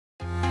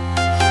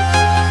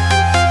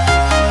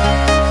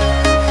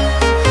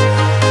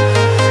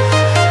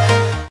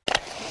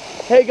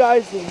Hey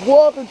guys,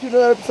 welcome to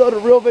another episode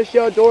of Real Fish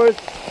Outdoors.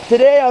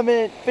 Today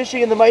I'm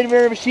fishing in the mighty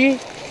Miramichi.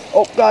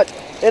 Oh god,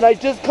 and I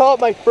just caught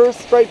my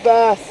first striped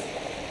bass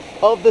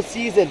of the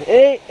season.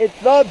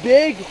 It's not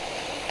big,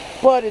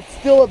 but it's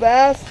still a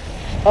bass.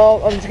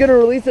 I'm just gonna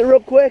release it real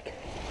quick.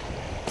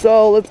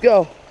 So let's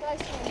go.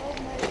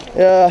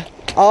 Yeah,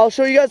 I'll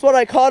show you guys what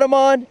I caught him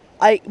on.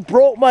 I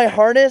broke my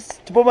harness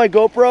to put my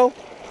GoPro,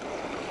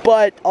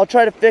 but I'll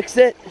try to fix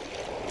it.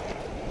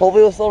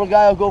 Hopefully this little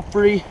guy will go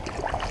free.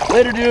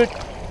 Later, dude.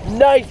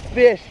 Nice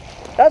fish.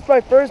 That's my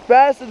first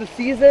bass of the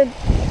season.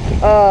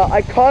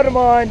 I caught him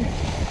on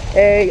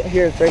a,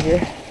 here, it's right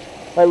here,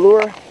 my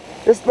lure.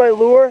 This is my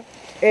lure,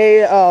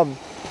 a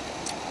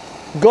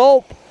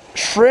gulp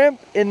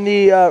shrimp in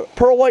the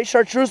pearl white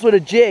chartreuse with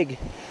a jig.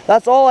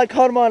 That's all I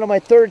caught him on my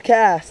third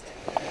cast.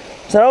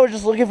 So now we're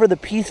just looking for the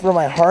piece for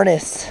my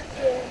harness.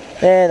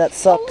 Man, that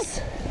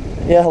sucks.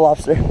 Yeah,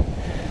 lobster.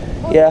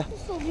 Yeah.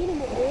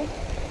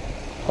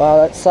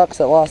 Wow, that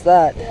sucks. I lost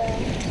that.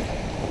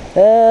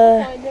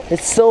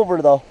 It's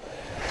silver though.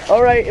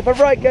 Alright, if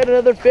ever I get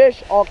another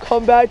fish, I'll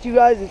come back to you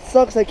guys. It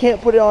sucks I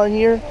can't put it on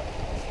here,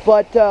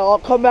 but I'll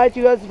come back to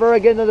you guys if ever I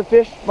get another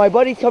fish. My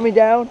buddy's coming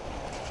down,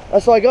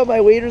 so I got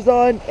my waders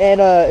on, and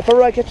if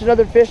ever I catch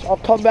another fish, I'll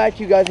come back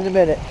to you guys in a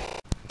minute.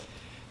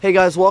 Hey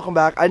guys, welcome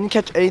back. I didn't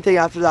catch anything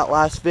after that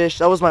last fish.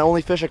 That was my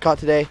only fish I caught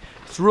today.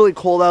 It's really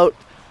cold out.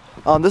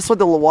 This is what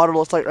the water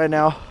looks like right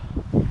now.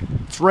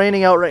 It's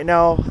raining out right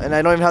now, and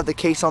I don't even have the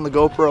case on the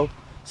GoPro,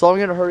 so I'm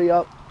gonna hurry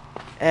up.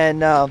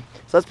 And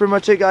so that's pretty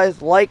much it,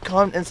 guys. Like,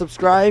 comment, and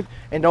subscribe,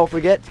 and don't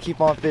forget to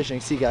keep on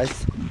fishing. See you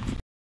guys.